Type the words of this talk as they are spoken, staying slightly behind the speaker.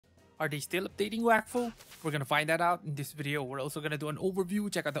Are they still updating Wakfu? We're gonna find that out in this video. We're also gonna do an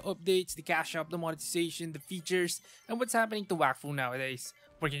overview, check out the updates, the cash up, the monetization, the features, and what's happening to Wakfu nowadays.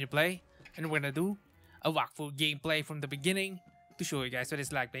 Where can you play? And we're gonna do a Wakfu gameplay from the beginning to show you guys what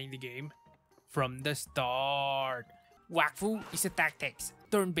it's like playing the game from the start. Wakfu is a tactics,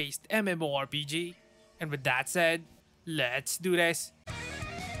 turn-based MMORPG. And with that said, let's do this!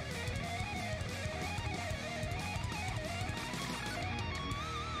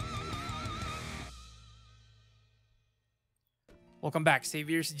 Welcome back,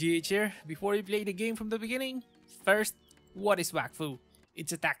 Saviors GH here. Before we play the game from the beginning, first, what is Wakfu?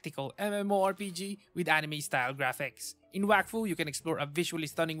 It's a tactical MMORPG with anime-style graphics. In Wakfu, you can explore a visually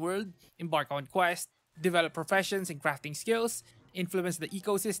stunning world, embark on quests, develop professions and crafting skills, influence the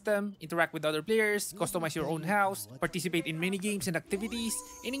ecosystem, interact with other players, customize your own house, participate in mini-games and activities,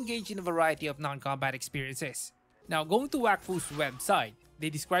 and engage in a variety of non-combat experiences. Now, going to Wakfu's website, they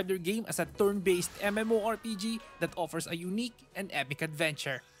describe their game as a turn-based MMORPG that offers a unique and epic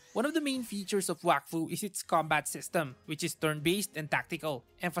adventure. One of the main features of Wakfu is its combat system, which is turn-based and tactical,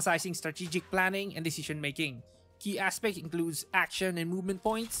 emphasizing strategic planning and decision-making. Key aspects includes action and movement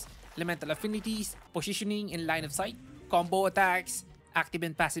points, elemental affinities, positioning and line of sight, combo attacks, active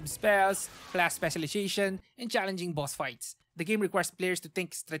and passive spells, class specialization, and challenging boss fights. The game requires players to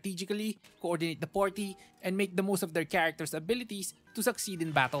think strategically, coordinate the party, and make the most of their characters' abilities to succeed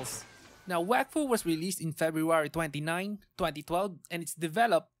in battles. Now, Wakfu was released in February 29, 2012, and it's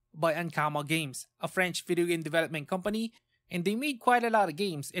developed by Ankama Games, a French video game development company, and they made quite a lot of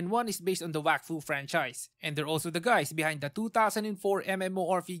games, and one is based on the Wakfu franchise. And they're also the guys behind the 2004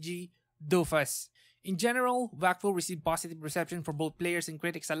 MMORPG, Dofus. In general, Wakfu received positive reception from both players and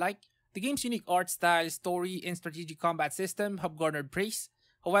critics alike. The game's unique art style, story, and strategic combat system have garnered praise.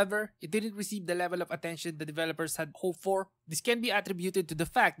 However, it didn't receive the level of attention the developers had hoped for. This can be attributed to the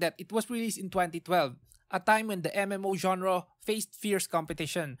fact that it was released in 2012, a time when the MMO genre faced fierce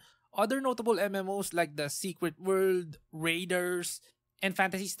competition. Other notable MMOs like the Secret World, Raiders, and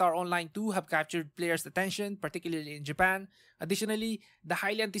Phantasy Star Online 2 have captured players' attention, particularly in Japan. Additionally, the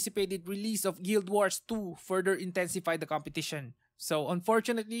highly anticipated release of Guild Wars 2 further intensified the competition. So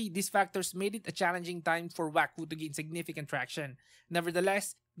unfortunately, these factors made it a challenging time for Wakfu to gain significant traction.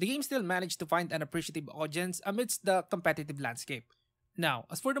 Nevertheless, the game still managed to find an appreciative audience amidst the competitive landscape. Now,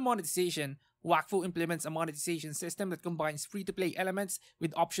 as for the monetization, Wakfu implements a monetization system that combines free-to-play elements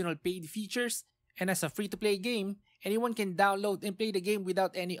with optional paid features, and as a free-to-play game, anyone can download and play the game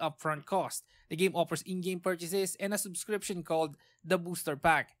without any upfront cost. The game offers in-game purchases and a subscription called the Booster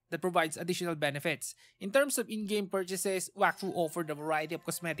Pack that provides additional benefits. In terms of in-game purchases, Wakfu offered a variety of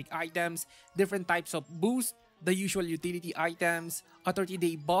cosmetic items, different types of boosts, the usual utility items, a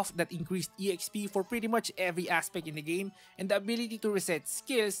 30-day buff that increased EXP for pretty much every aspect in the game, and the ability to reset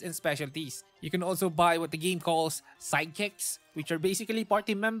skills and specialties. You can also buy what the game calls sidekicks, which are basically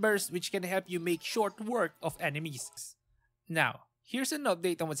party members which can help you make short work of enemies. Now, here's an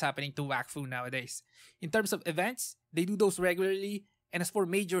update on what's happening to Wakfu nowadays. In terms of events, they do those regularly, and as for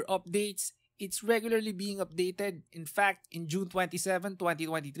major updates, it's regularly being updated. In fact, in June 27,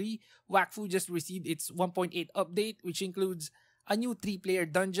 2023, Wakfu just received its 1.8 update, which includes a new 3-player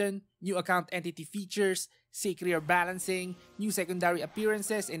dungeon, new account entity features, sacred balancing, new secondary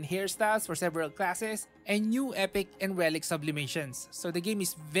appearances and hairstyles for several classes, and new epic and relic sublimations. So the game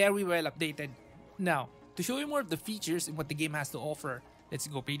is very well updated. Now, to show you more of the features and what the game has to offer, let's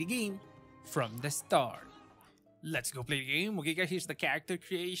go play the game from the start. Let's go play the game. Okay guys, here's the character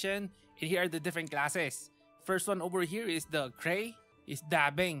creation, and here are the different classes. First one over here is the Cray, is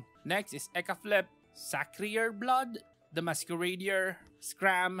Dabbing. Next is Ekaflip, Sacrier Blood, the Masqueradier,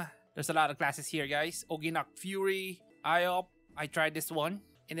 Scram. There's a lot of classes here guys. Oginak Fury, Iop, I tried this one.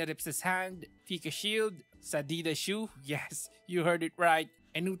 Eneripsis Hand, Fika Shield, Sadida Shoe, yes, you heard it right.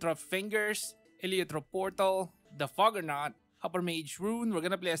 Enutra Fingers, Eliotro Portal, the Foggernaut, Upper Mage Rune. We're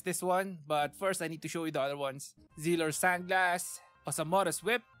gonna play as this one, but first I need to show you the other ones. Zealor Sandglass, Osamora's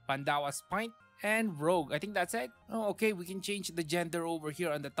Whip, Pandawa's Pint, and Rogue. I think that's it. Oh, okay, we can change the gender over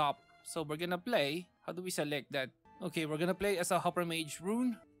here on the top. So we're gonna play. How do we select that? Okay, we're gonna play as a Upper Mage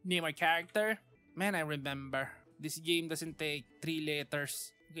Rune. Name our character. Man, I remember. This game doesn't take 3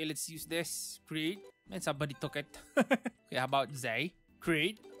 letters. Okay, let's use this. Create. Man, somebody took it. Okay, how about Zay?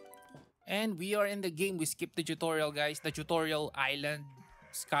 Create. And we are in the game. We skipped the tutorial, guys. The tutorial island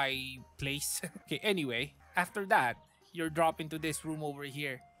sky place. Okay, anyway, after that, you're dropped into this room over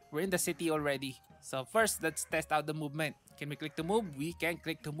here. We're in the city already. So first, let's test out the movement. Can we click to move? We can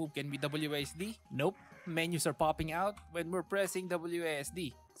click to move. Can we WASD? Nope. Menus are popping out when we're pressing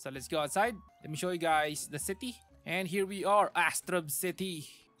WASD. So let's go outside. Let me show you guys the city. And here we are, Astrub City.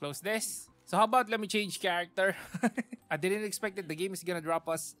 Close this. So how about let me change character? I didn't expect that the game is gonna drop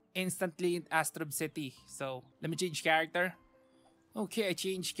us instantly in Astrub City. So let me change character. Okay, I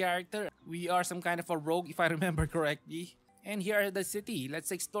changed character. We are some kind of a rogue if I remember correctly. And here are the city.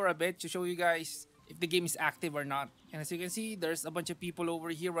 Let's explore a bit to show you guys if the game is active or not. And as you can see, there's a bunch of people over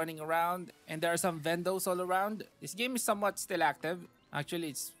here running around. And there are some vendors all around. This game is somewhat still active. Actually,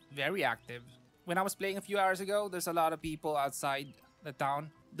 it's very active. When I was playing a few hours ago, there's a lot of people outside the town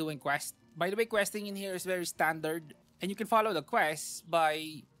doing quests. By the way, questing in here is very standard. And you can follow the quests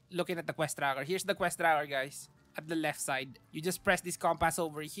by looking at the quest tracker. Here's the quest tracker, guys. At the left side, you just press this compass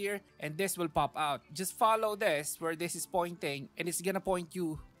over here and this will pop out. Just follow this where this is pointing and it's gonna point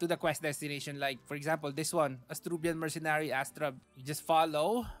you to the quest destination. Like for example, this one, Astrubian Mercenary Astrub. You just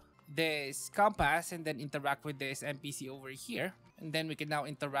follow this compass and then interact with this NPC over here. And then we can now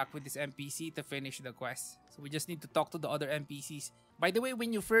interact with this NPC to finish the quest. So we just need to talk to the other NPCs. By the way,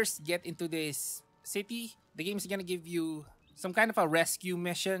 when you first get into this city, the game is gonna give you some kind of a rescue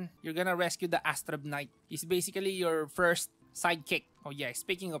mission. You're gonna rescue the Astrub Knight. He's basically your first sidekick. Oh yeah,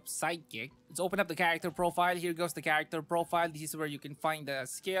 speaking of sidekick, let's open up the character profile. Here goes the character profile. This is where you can find the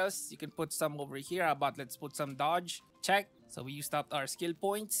skills. You can put some over here. How about let's put some dodge. Check. So we used up our skill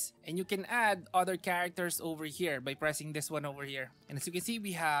points. And you can add other characters over here by pressing this one over here. And as you can see,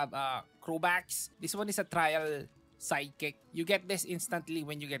 we have Crowbacks. This one is a trial sidekick. You get this instantly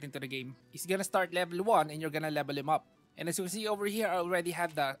when you get into the game. He's gonna start level 1 and you're gonna level him up. And as you can see over here, I already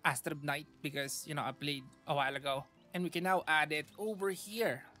have the Astrub Knight because, you know, I played a while ago. And we can now add it over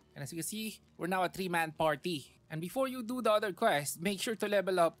here. And as you can see, we're now a 3-man party. And before you do the other quests, make sure to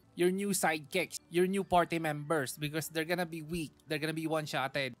level up your new sidekicks, your new party members, because they're gonna be weak. They're gonna be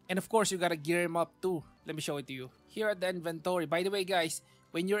one-shotted. And of course, you gotta gear them up too. Let me show it to you. Here at the inventory. By the way, guys,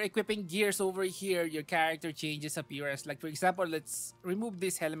 when you're equipping gears over here, your character changes appearance. Like for example, let's remove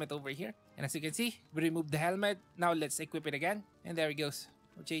this helmet over here. And as you can see, we removed the helmet. Now let's equip it again. And there it goes.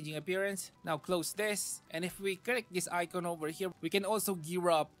 We're changing appearance. Now close this. And if we click this icon over here, we can also gear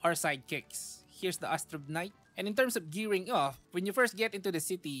up our sidekicks. Here's the Astrub Knight. And in terms of gearing up, when you first get into the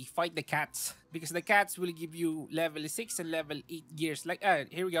city, fight the cats. Because the cats will give you level 6 and level 8 gears. Like,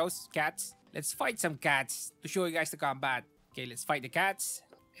 here we go, cats. Let's fight some cats to show you guys the combat. Okay, let's fight the cats.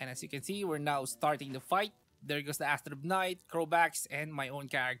 And as you can see, we're now starting the fight. There goes the Astrub Knight, Crowbacks, and my own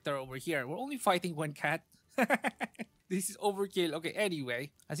character over here. We're only fighting one cat. This is overkill. Okay,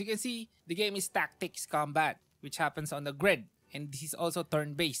 anyway, as you can see, the game is tactics combat, which happens on the grid. And this is also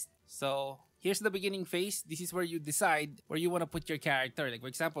turn-based. So here's the beginning phase. This is where you decide where you want to put your character. Like for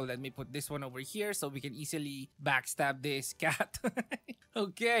example, let me put this one over here so we can easily backstab this cat.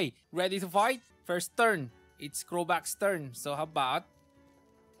 Okay, ready to fight? First turn. It's Crowback's turn. So how about...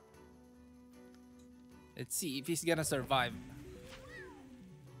 let's see if he's gonna survive.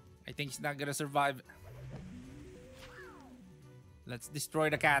 I think he's not gonna survive. Let's destroy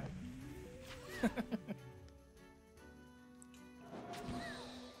the cat.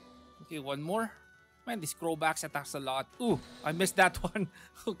 Okay, one more. Man, this Crowbacks attacks a lot. Ooh, I missed that one.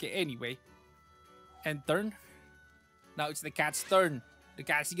 Okay, anyway. And turn. Now it's the cat's turn. The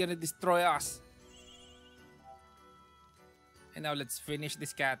cat's gonna destroy us. And now let's finish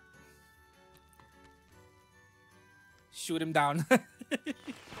this cat. Shoot him down.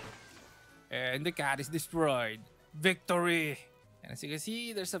 And the cat is destroyed. Victory! And as you can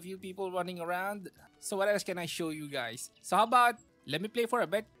see, there's a few people running around. So what else can I show you guys? So how about, let me play for a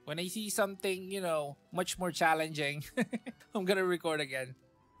bit. When I see something, you know, much more challenging, I'm gonna record again.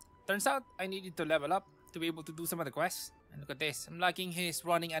 Turns out, I needed to level up to be able to do some of the quests. And look at this. I'm liking his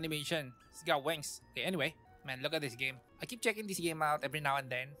running animation. He's got wings. Okay, anyway. Man, look at this game. I keep checking this game out every now and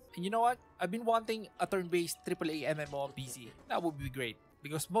then. And you know what? I've been wanting a turn-based AAA MMORPG. That would be great.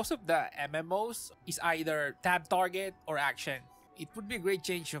 Because most of the MMOs is either tab target or action. It would be a great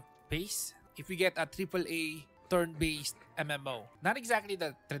change of pace if we get a AAA turn-based MMO. Not exactly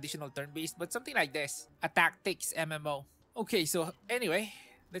the traditional turn-based, but something like this. A tactics MMO. Okay, so anyway,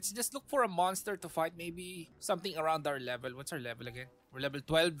 let's just look for a monster to fight. Maybe something around our level. What's our level again? We're level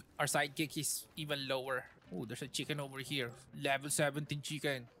 12. Our sidekick is even lower. Oh, there's a chicken over here. Level 17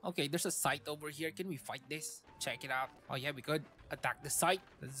 chicken. Okay, there's a site over here. Can we fight this? Check it out. Oh yeah, we could attack the site.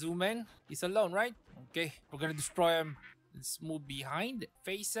 Let's zoom in. He's alone, right? Okay, we're gonna destroy him. Let's move behind.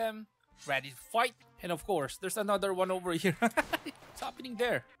 Face him. Ready to fight. And of course, there's another one over here. What's happening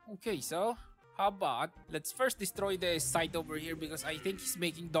there? Okay, so how about let's first destroy the site over here because I think he's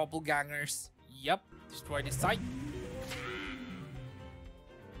making doppelgangers. Yep, destroy the site.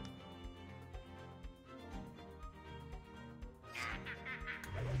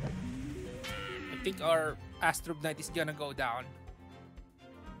 I think our Astrub Knight is gonna go down.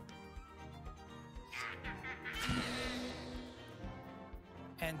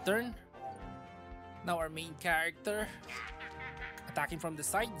 And turn. Now our main character attacking from the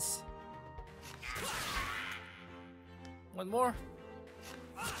sides. One more.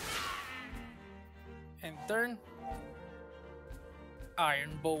 And turn.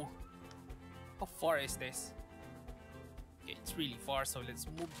 Iron bow. How far is this? Okay, it's really far, so let's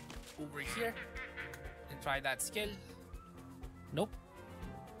move over here and try that skill. Nope.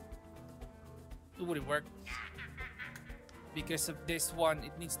 It wouldn't work. Because of this one,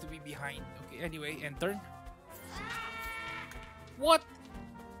 it needs to be behind. Okay, anyway, and turn. What?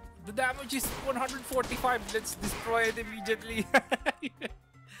 The damage is 145. Let's destroy it immediately.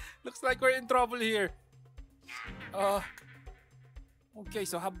 Looks like we're in trouble here. Okay,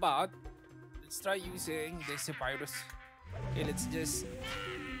 so how about let's try using this virus. Okay, let's just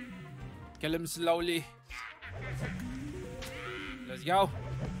kill him slowly. Let's go.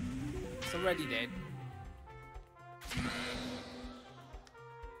 It's already dead.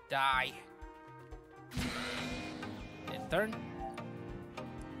 Die. And turn.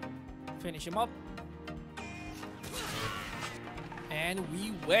 Finish him up. And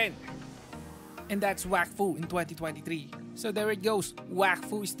we win. And that's Wakfu in 2023. So there it goes.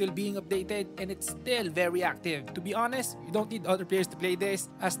 Wakfu is still being updated and it's still very active. To be honest, you don't need other players to play this,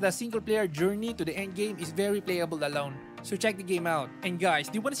 as the single player journey to the end game is very playable alone. So check the game out. And guys,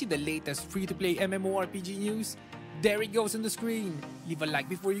 do you want to see the latest free-to-play MMORPG news? There it goes on the screen. Leave a like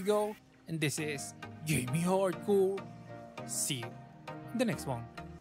before you go. And this is Gaming Hardcore. See you in the next one.